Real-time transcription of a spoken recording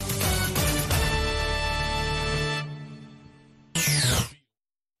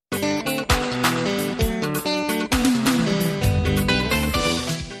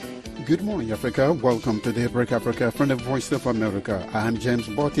Good morning, Africa. Welcome to Daybreak Africa from the Voice of America. I am James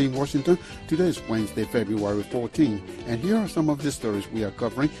Botti in Washington. Today is Wednesday, February 14. And here are some of the stories we are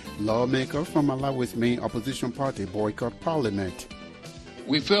covering. Lawmakers from Malawi's main opposition party boycott parliament.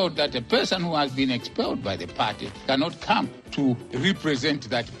 We felt that a person who has been expelled by the party cannot come to represent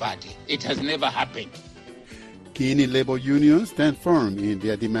that party. It has never happened. Guinea labor unions stand firm in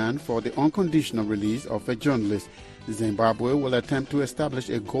their demand for the unconditional release of a journalist. Zimbabwe will attempt to establish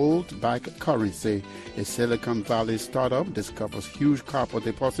a gold-backed currency. A Silicon Valley startup discovers huge copper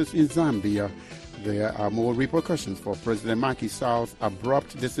deposits in Zambia. There are more repercussions for President Macky Sall's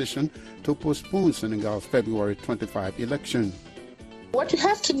abrupt decision to postpone Senegal's February 25 election. What you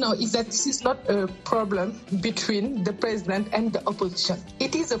have to know is that this is not a problem between the president and the opposition.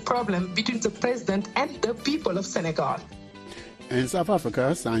 It is a problem between the president and the people of Senegal. And South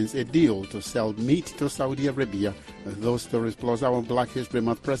Africa signs a deal to sell meat to Saudi Arabia. Those stories plus our Black History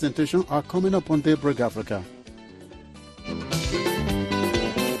Month presentation are coming up on Daybreak Africa.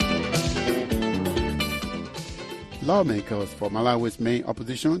 Lawmakers for Malawi's main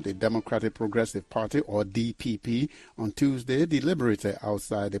opposition, the Democratic Progressive Party, or DPP, on Tuesday deliberated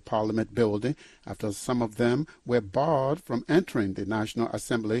outside the Parliament building after some of them were barred from entering the National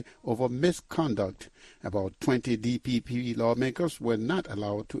Assembly over misconduct. About 20 DPP lawmakers were not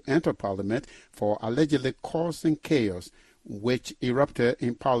allowed to enter Parliament for allegedly causing chaos, which erupted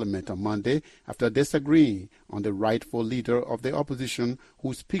in Parliament on Monday after disagreeing on the rightful leader of the opposition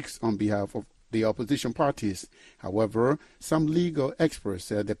who speaks on behalf of the opposition parties. However, some legal experts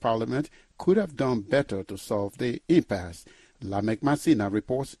said the Parliament could have done better to solve the impasse. Lamek Masina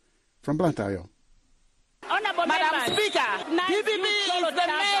reports from Blantyre. Madam Speaker, DPP is the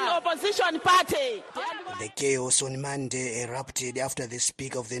main opposition party. The chaos on Monday erupted after the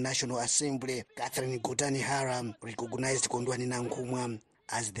Speaker of the National Assembly, Catherine Gutani-Haram, recognized Kondwani Nankumwa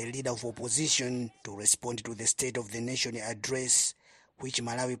as the leader of opposition to respond to the State of the Nation address, which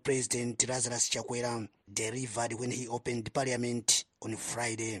Malawi President Lazarus Chakwera delivered when he opened Parliament on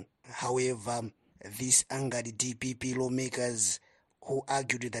Friday. However, this angered DPP lawmakers who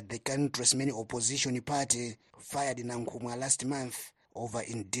argued that the country's main opposition party fired Nankumwa last month over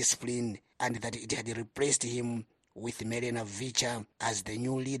indiscipline and that it had replaced him with Melena Vicha as the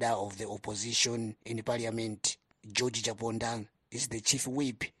new leader of the opposition in Parliament. George Chaponda is the chief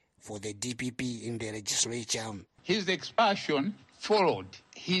whip for the DPP in the legislature. His expulsion followed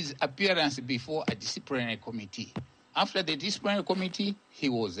his appearance before a disciplinary committee. After the disciplinary committee, he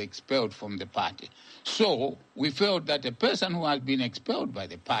was expelled from the party. So we felt that a person who has been expelled by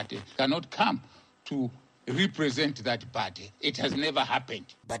the party cannot come to represent that party. It has never happened.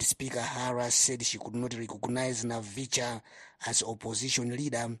 But Speaker Hara said she could not recognize Navicha as opposition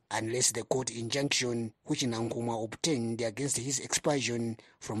leader unless the court injunction which Nankumwa obtained against his expulsion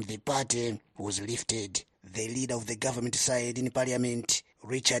from the party was lifted. The leader of the government side in Parliament,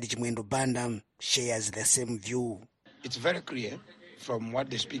 Richard Chimwendo Banda, shares the same view. It's very clear from what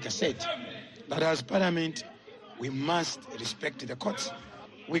the Speaker said that as Parliament, we must respect the courts.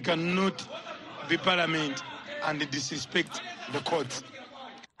 We cannot be Parliament and disrespect the courts.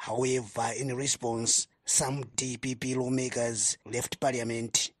 However, in response, some DPP lawmakers left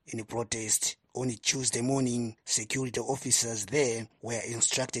Parliament in protest. On Tuesday morning, security officers there were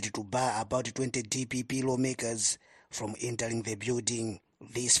instructed to bar about 20 DPP lawmakers from entering the building.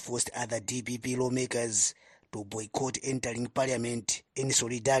 This forced other DPP lawmakers to boycott entering Parliament in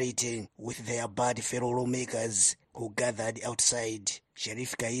solidarity with their barred fellow lawmakers who gathered outside.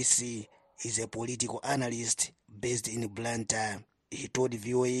 Sheriff Kaisi is a political analyst based in Blantyre. He told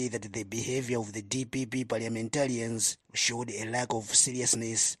VOA that the behavior of the DPP parliamentarians showed a lack of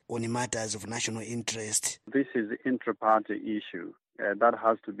seriousness on matters of national interest. This is an intra-party issue that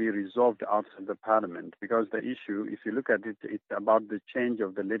has to be resolved outside the parliament, because the issue, if you look at it, it's about the change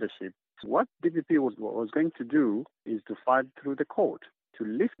of the leadership. What DPP was going to do is to fight through the court, to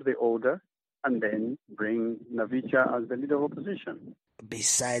lift the order and then bring Navicha as the leader of opposition.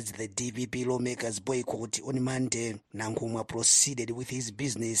 Besides the DPP lawmakers' boycott on Monday, Nankumwa proceeded with his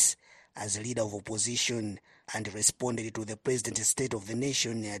business as leader of opposition and responded to the President's State of the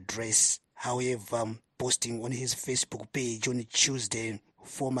Nation address. However, posting on his Facebook page on Tuesday,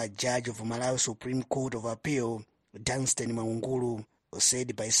 former judge of Malawi Supreme Court of Appeal, Dunstan Maungulu,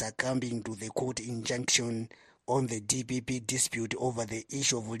 said by succumbing to the court injunction on the DPP dispute over the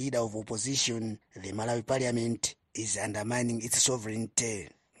issue of leader of opposition, the Malawi Parliament is undermining its sovereignty.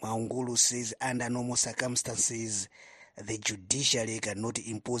 Maungulu says under normal circumstances, the judiciary cannot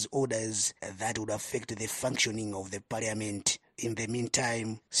impose orders that would affect the functioning of the Parliament. In the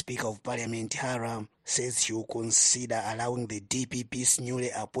meantime, Speaker of Parliament Hara says he will consider allowing the DPP's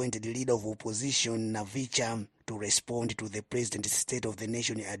newly appointed leader of opposition, Navicha, to respond to the President's State of the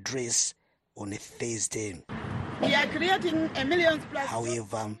Nation address on Thursday. We are creating a millions plus.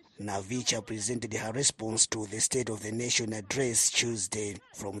 However, Navicha presented her response to the State of the Nation address Tuesday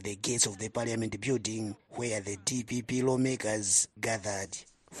from the gates of the Parliament building where the DPP lawmakers gathered.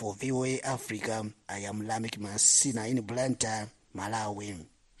 For VOA Africa, I am Lamek Masina in Blantyre, Malawi.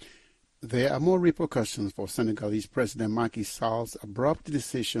 There are more repercussions for Senegalese President Macky Sall's abrupt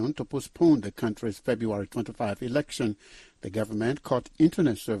decision to postpone the country's February 25 election. The government cut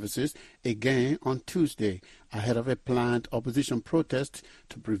internet services again on Tuesday ahead of a planned opposition protest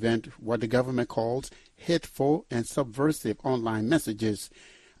to prevent what the government calls hateful and subversive online messages.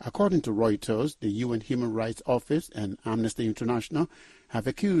 According to Reuters, the UN Human Rights Office and Amnesty International have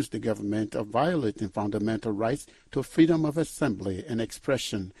accused the government of violating fundamental rights to freedom of assembly and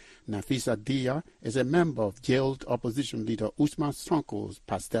expression. Nafisa Dia is a member of jailed opposition leader Ousmane Sonko's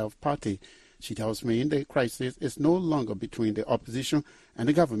Pastef party. She tells me the crisis is no longer between the opposition and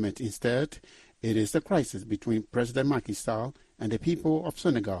the government. Instead, it is a crisis between President Macky Sall and the people of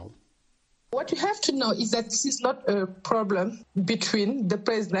Senegal. What you have to know is that this is not a problem between the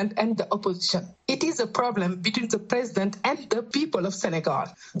president and the opposition. It is a problem between the president and the people of Senegal.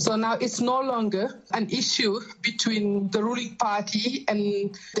 So now it's no longer an issue between the ruling party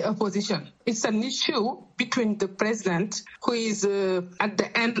and the opposition. It's an issue between the president, who is at the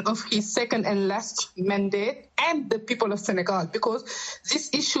end of his second and last mandate, and the people of Senegal, because this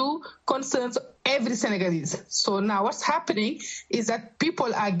issue concerns every Senegalese. So now what's happening is that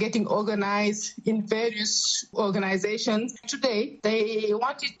people are getting organized in various organizations. Today, they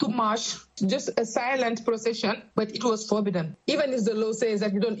wanted to march, just a silent procession, but it was forbidden. Even if the law says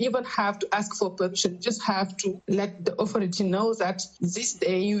that you don't even have to ask for permission, you just have to let the authority know that this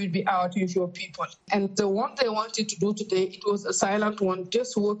day you will be out with your people. And the one they wanted to do today, it was a silent one,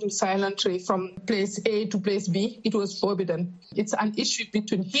 just walking silently from place A to place B. It was forbidden. It's an issue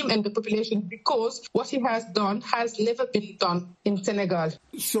between him and the population because what he has done has never been done in Senegal.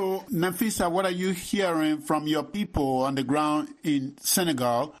 So, Nafisa, what are you hearing from your people on the ground in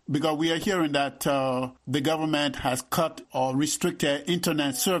Senegal? Because we are hearing that the government has cut or restricted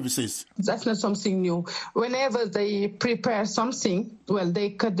internet services. That's not something new. Whenever they prepare something, well,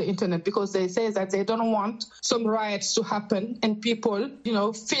 they cut the internet because they say that they don't want some riots to happen and people,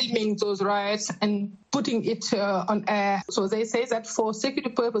 filming those riots and putting it on air. So they say that for security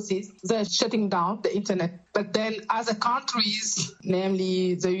purposes, they're shutting down the internet. But then other countries,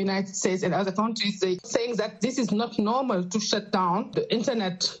 namely the United States and other countries, they're saying that this is not normal to shut down the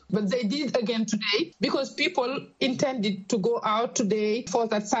internet. But they did again today because people intended to go out today for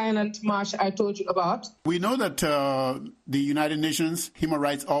that silent march I told you about. We know that the United Nations Human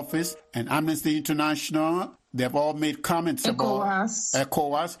Rights Office and Amnesty International, they've all made comments about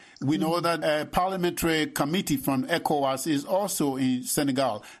ECOWAS. We know that a parliamentary committee from ECOWAS is also in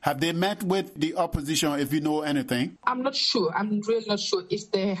Senegal. Have they met with the opposition, if you know anything? I'm not sure. I'm really not sure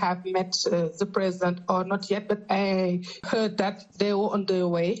if they have met the president or not yet, but I heard that they were on their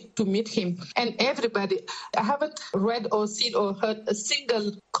way to meet him. And everybody, I haven't read or seen or heard a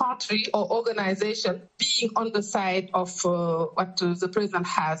single country or organization being on the side of what the president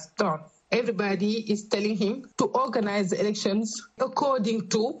has done. Everybody is telling him to organize the elections according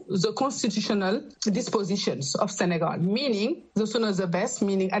to the constitutional dispositions of Senegal, meaning the sooner the best,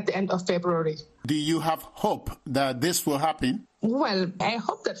 meaning at the end of February. Do you have hope that this will happen? Well, I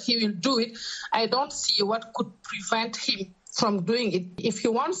hope that he will do it. I don't see what could prevent him from doing it. If he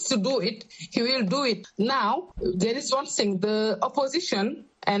wants to do it, he will do it. Now, there is one thing, the opposition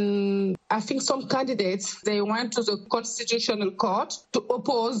and I think some candidates, they went to the Constitutional Court to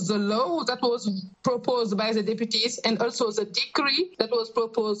oppose the law that was proposed by the deputies and also the decree that was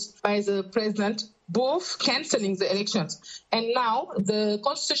proposed by the president, both cancelling the elections. And now the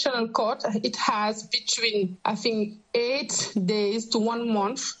Constitutional Court, it has between, 8 days to 1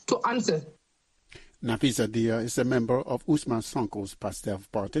 month to answer. Nafisa Dia is a member of Ousmane Sonko's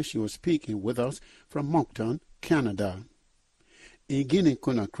Pastef party. She was speaking with us from Moncton, Canada. In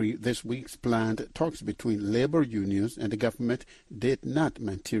Guinea-Conakry, this week's planned talks between labor unions and the government did not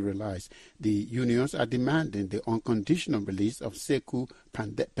materialize. The unions are demanding the unconditional release of Sekou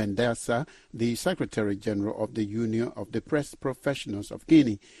Pendessa, the Secretary General of the Union of the Press Professionals of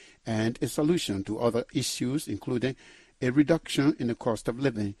Guinea, and a solution to other issues, including a reduction in the cost of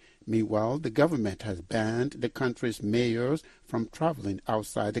living. Meanwhile, the government has banned the country's mayors from traveling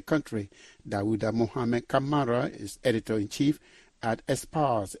outside the country. Dawuda Mohamed Kamara is editor-in-chief at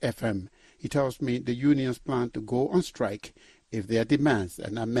Espas FM. He tells me the unions plan to go on strike if their demands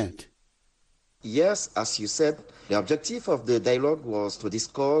are not met. Yes, as you said, the objective of the dialogue was to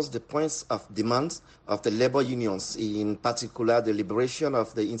discuss the points of demand of the labor unions, in particular the liberation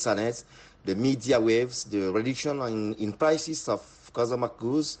of the internet, the media waves, the reduction in prices of consumer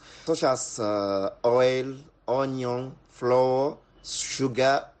goods such as oil, onion, flour,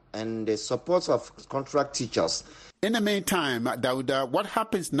 sugar, and the support of contract teachers. In the meantime, Dauda, what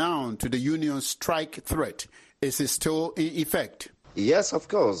happens now to the union strike threat? Is it still in effect? Yes, of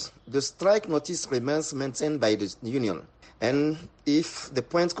course. The strike notice remains maintained by the union. And if the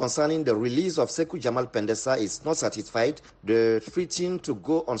point concerning the release of Sekou Jamal Pendesa is not satisfied, the threatening to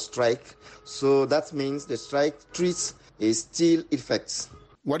go on strike. So that means the strike threat is still in effect.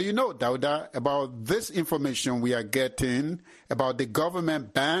 What do you know, Dauda, about this information we are getting about the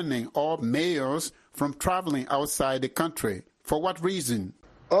government banning all mayors from traveling outside the country? For what reason?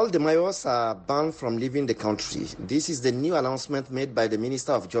 All the mayors are banned from leaving the country. This is the new announcement made by the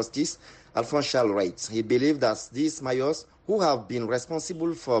Minister of Justice, Alphonse Charles Wright. He believed that these mayors, who have been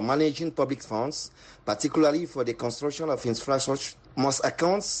responsible for managing public funds, particularly for the construction of infrastructure, must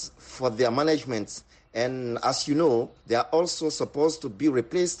account for their management. And as you know, they are also supposed to be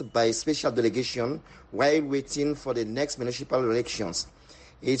replaced by a special delegation while waiting for the next municipal elections.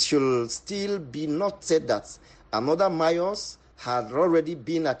 It should still be noted that another mayors had already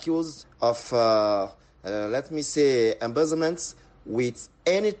been accused of, embezzlement, with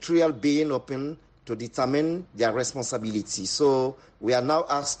any trial being open to determine their responsibility. So we are now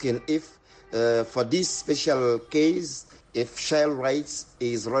asking if, for this special case, if Charles Wright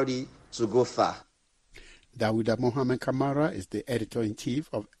is ready to go far. Dawuda Mohammed Kamara is the editor-in-chief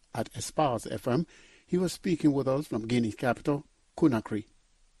at Espouse FM. He was speaking with us from Guinea's capital, Conakry.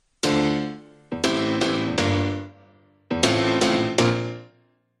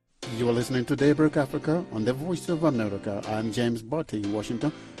 You are listening to Daybreak Africa on the Voice of America. I'm James Botti in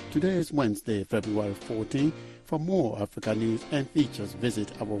Washington. Today is Wednesday, February 14. For more Africa news and features,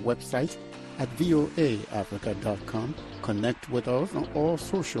 visit our website at voaafrica.com. Connect with us on all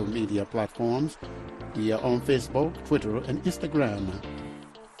social media platforms. We are on Facebook, Twitter, and Instagram.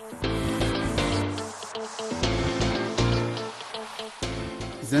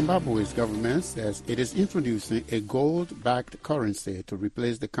 Zimbabwe's government says it is introducing a gold-backed currency to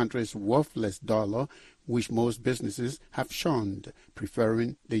replace the country's worthless dollar, which most businesses have shunned,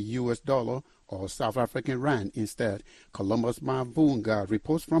 preferring the U.S. dollar or South African rand instead. Columbus Mavunga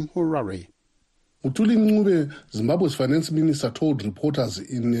reports from Harare. Mutuli Ncube, Zimbabwe's finance minister, told reporters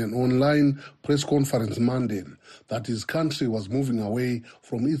in an online press conference Monday that his country was moving away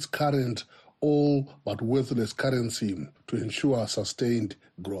from its current all but worthless currency to ensure sustained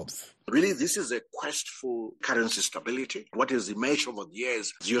growth. Really, this is a quest for currency stability. What has emerged over the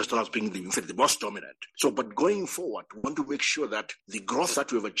years, the US dollar being the most dominant. But going forward, we want to make sure that the growth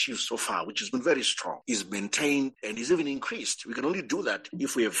that we've achieved so far, which has been very strong, is maintained and is even increased. We can only do that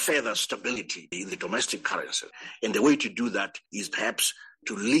if we have further stability in the domestic currency. And the way to do that is perhaps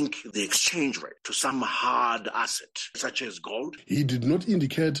to link the exchange rate to some hard asset, such as gold. He did not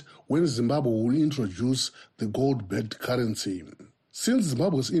indicate when Zimbabwe will introduce the gold-backed currency. Since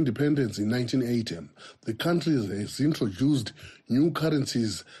Zimbabwe's independence in 1980, the country has introduced new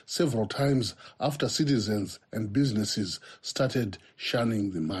currencies several times after citizens and businesses started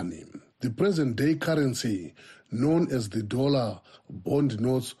shunning the money. The present-day currency, known as the dollar bond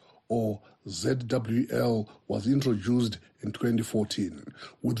notes or ZWL, was introduced in 2014.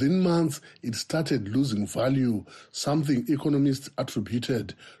 Within months, it started losing value, something economists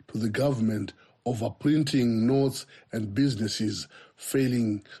attributed to the government overprinting notes and businesses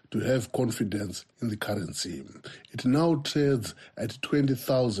failing to have confidence in the currency. It now trades at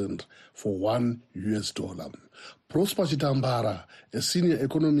 20,000 for $1. Prosper Chitambara, a senior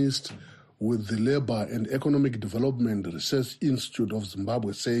economist with the Labour and Economic Development Research Institute of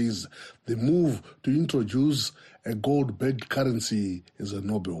Zimbabwe, says the move to introduce a gold-backed currency is a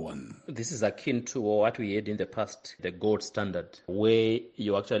noble one. This is akin to what we had in the past, the gold standard, where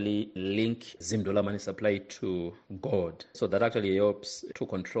you actually link Zim dollar money supply to gold. So that actually helps to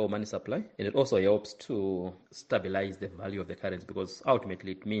control money supply, and it also helps to stabilize the value of the currency, because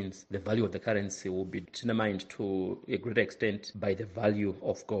ultimately it means the value of the currency will be determined to a greater extent by the value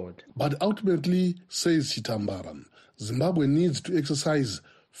of gold. But ultimately, says Chitambara, Zimbabwe needs to exercise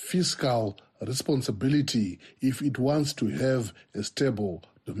fiscal responsibility if it wants to have a stable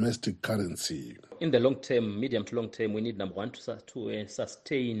domestic currency. In the long term, medium to long term, we need, number one, to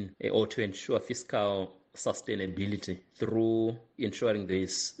sustain or to ensure fiscal sustainability through ensuring there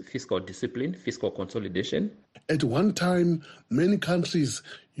is fiscal discipline, fiscal consolidation. At one time, many countries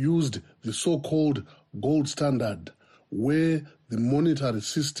used the so-called gold standard, where the monetary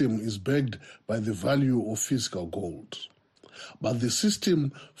system is backed by the value of physical gold. But the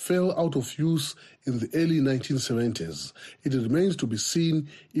system fell out of use in the early 1970s. It remains to be seen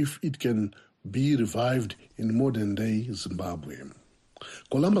if it can be revived in modern-day Zimbabwe.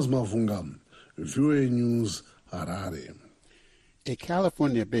 Columbus Mavunga, VOA News, Harare. A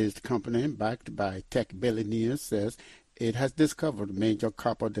California-based company backed by tech billionaires says it has discovered major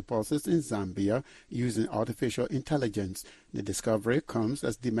copper deposits in Zambia using artificial intelligence. The discovery comes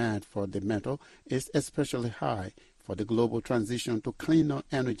as demand for the metal is especially high for the global transition to cleaner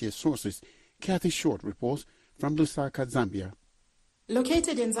energy sources. Kathy Short reports from Lusaka, Zambia.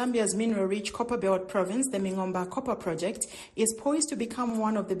 Located in Zambia's mineral-rich copper belt province, the Mingomba Copper Project is poised to become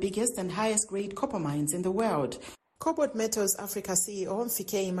one of the biggest and highest-grade copper mines in the world. Cobalt Metals Africa CEO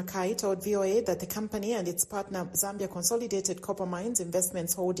Mfikei Makai told VOA that the company and its partner Zambia Consolidated Copper Mines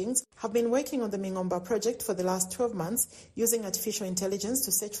Investments Holdings have been working on the Mingomba project for the last 12 months using artificial intelligence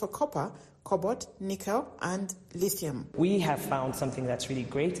to search for copper, cobalt, nickel and lithium. We have found something that's really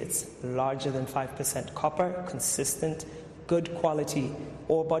great. It's larger than 5% copper, consistent, good quality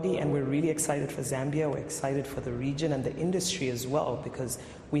ore body, and we're really excited for Zambia. We're excited for the region and the industry as well, because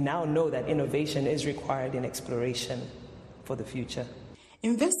we now know that innovation is required in exploration for the future.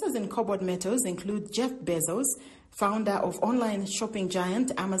 Investors in Cobalt Metals include Jeff Bezos, founder of online shopping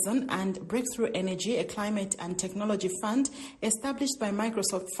giant Amazon, and Breakthrough Energy, a climate and technology fund established by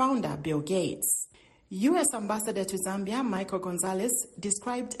Microsoft founder Bill Gates. U.S. Ambassador to Zambia, Michael Gonzalez,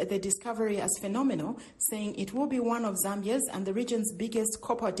 described the discovery as phenomenal, saying it will be one of Zambia's and the region's biggest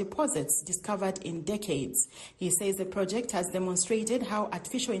copper deposits discovered in decades. He says the project has demonstrated how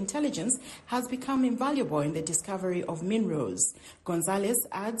artificial intelligence has become invaluable in the discovery of minerals. Gonzalez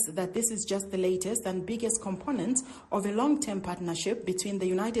adds that this is just the latest and biggest component of a long-term partnership between the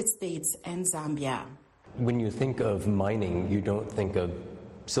United States and Zambia. When you think of mining, you don't think of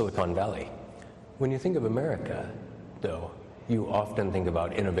Silicon Valley. When you think of America, though, you often think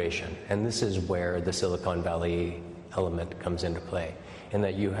about innovation, and this is where the Silicon Valley element comes into play, in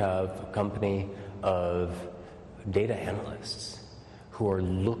that you have a company of data analysts who are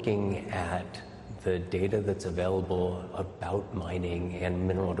looking at the data that's available about mining and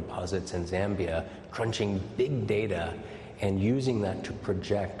mineral deposits in Zambia, crunching big data and using that to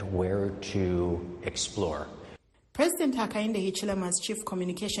project where to explore. President Hakainde Hichilema's chief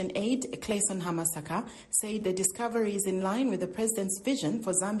communication aide, Clayson Hamasaka, said the discovery is in line with the president's vision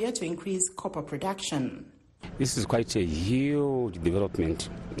for Zambia to increase copper production. This is quite a huge development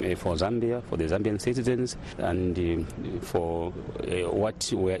for Zambia, for the Zambian citizens, and for what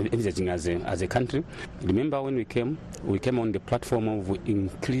we're envisaging as a country. Remember, when we came on the platform of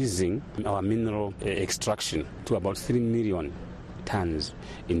increasing our mineral extraction to about 3 million tons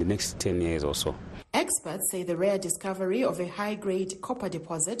in the next 10 years or so. Experts say the rare discovery of a high-grade copper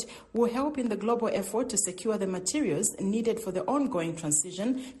deposit will help in the global effort to secure the materials needed for the ongoing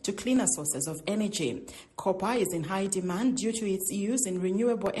transition to cleaner sources of energy. Copper is in high demand due to its use in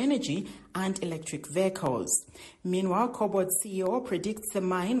renewable energy and electric vehicles. Meanwhile, Cobalt CEO predicts the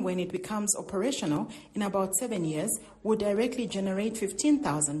mine, when it becomes operational in about 7 years, will directly generate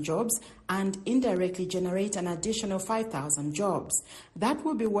 15,000 jobs and indirectly generate an additional 5,000 jobs. That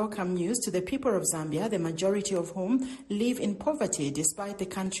will be welcome news to the people of Zambia, the majority of whom live in poverty despite the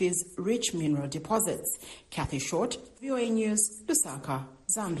country's rich mineral deposits. Kathy Short, VOA News, Lusaka,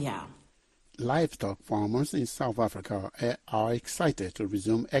 Zambia. Livestock farmers in South Africa are excited to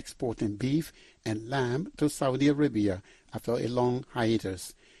resume exporting beef and lamb to Saudi Arabia after a long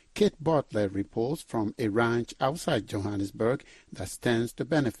hiatus. Kate Butler reports from a ranch outside Johannesburg that stands to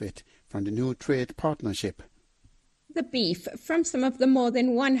benefit from the new trade partnership. The beef from some of the more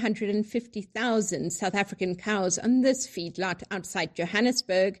than 150,000 South African cows on this feedlot outside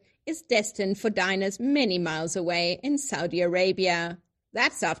Johannesburg is destined for diners many miles away in Saudi Arabia.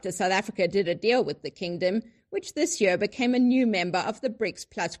 That's after South Africa did a deal with the kingdom, which this year became a new member of the BRICS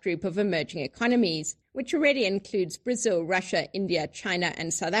Plus group of emerging economies, which already includes Brazil, Russia, India, China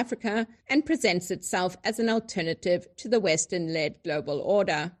and South Africa, and presents itself as an alternative to the Western-led global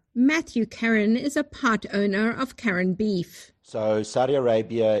order. Matthew Carron is a part owner of Carron Beef. So Saudi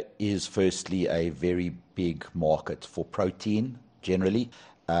Arabia is firstly a very big market for protein generally.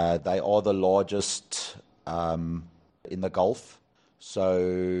 They are the largest in the Gulf.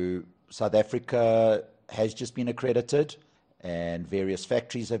 So South Africa has just been accredited and various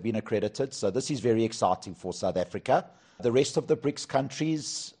factories have been accredited. So this is very exciting for South Africa. The rest of the BRICS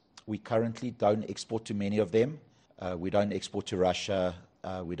countries, we currently don't export to many of them. We don't export to Russia.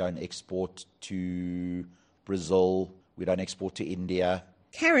 We don't export to Brazil. We don't export to India.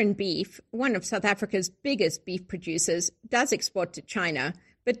 Karen Beef, one of South Africa's biggest beef producers, does export to China,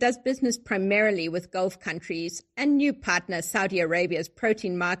 but does business primarily with Gulf countries, and new partner Saudi Arabia's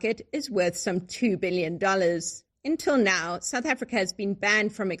protein market is worth some $2 billion. Until now, South Africa has been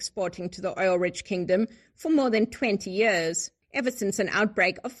banned from exporting to the oil-rich kingdom for more than 20 years, ever since an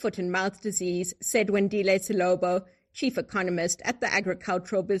outbreak of foot and mouth disease, said Wendile Silobo, chief economist at the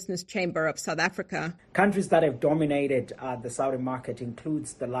Agricultural Business Chamber of South Africa. Countries that have dominated the Saudi market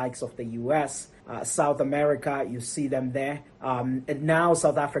includes the likes of the U.S., South America, you see them there. And now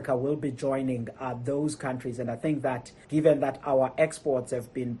South Africa will be joining those countries. And I think that given that our exports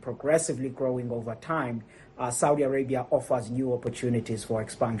have been progressively growing over time, Saudi Arabia offers new opportunities for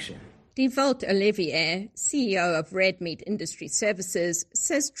expansion. Devolt Olivier, CEO of Red Meat Industry Services,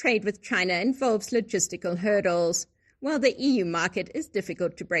 says trade with China involves logistical hurdles, while the EU market is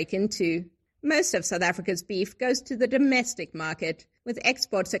difficult to break into. Most of South Africa's beef goes to the domestic market, with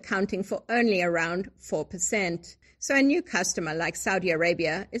exports accounting for only around 4%. So a new customer like Saudi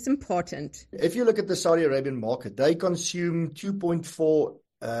Arabia is important. If you look at the Saudi Arabian market, they consume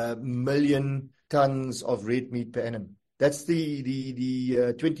 2.4 million tons of red meat per annum. That's the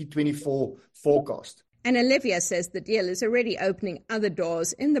 2024 forecast. And Olivia says the deal is already opening other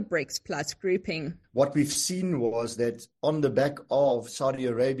doors in the BRICS Plus grouping. What we've seen was that on the back of Saudi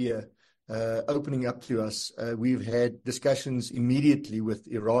Arabia opening up to us, we've had discussions immediately with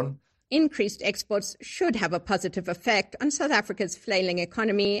Iran. Increased exports should have a positive effect on South Africa's flailing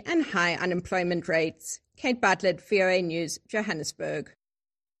economy and high unemployment rates. Kate Bartlett, VOA News, Johannesburg.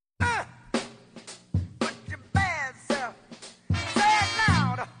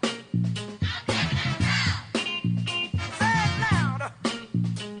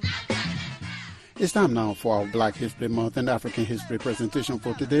 It's time now for our Black History Month and African History presentation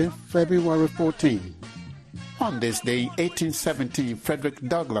for today, February 14. On this day, 1817, Frederick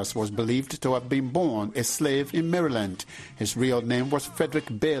Douglass was believed to have been born a slave in Maryland. His real name was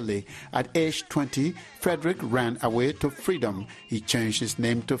Frederick Bailey. At age 20, Frederick ran away to freedom. He changed his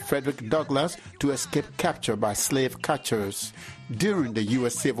name to Frederick Douglass to escape capture by slave catchers. During the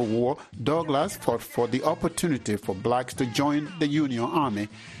U.S. Civil War, Douglass fought for the opportunity for blacks to join the Union Army.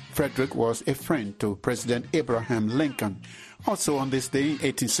 Frederick was a friend to President Abraham Lincoln. Also on this day, in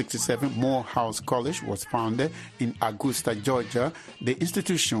 1867, Morehouse College was founded in Augusta, Georgia. The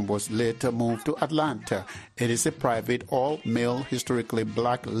institution was later moved to Atlanta. It is a private, all-male, historically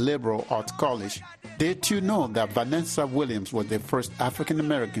black liberal arts college. Did you know that Vanessa Williams was the first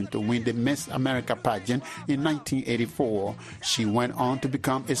African-American to win the Miss America pageant in 1984? She went on to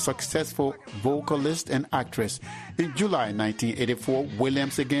become a successful vocalist and actress. In July 1984,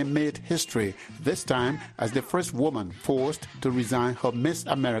 Williams again made history, this time as the first woman forced to resign her Miss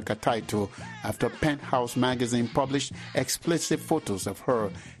America title after Penthouse magazine published explicit photos of her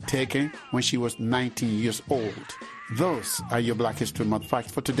taken when she was 19 years old. Those are your Black History Month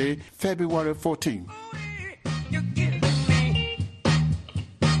facts for today, February 14.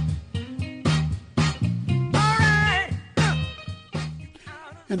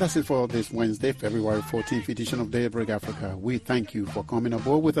 And that's it for this Wednesday, February 14th edition of Daybreak Africa. We thank you for coming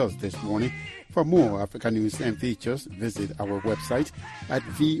aboard with us this morning. For more Africa news and features, visit our website at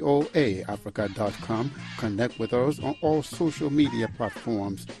voaafrica.com. Connect with us on all social media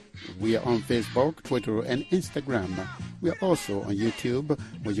platforms. We are on Facebook, Twitter, and Instagram. We are also on YouTube,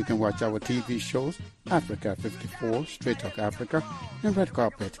 where you can watch our TV shows, Africa 54, Straight Talk Africa, and Red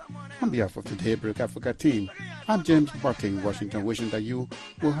Carpet. On behalf of the Daybreak Africa team, I'm James Barton in Washington, wishing that you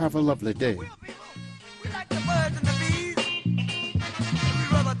will have a lovely day. We like the birds and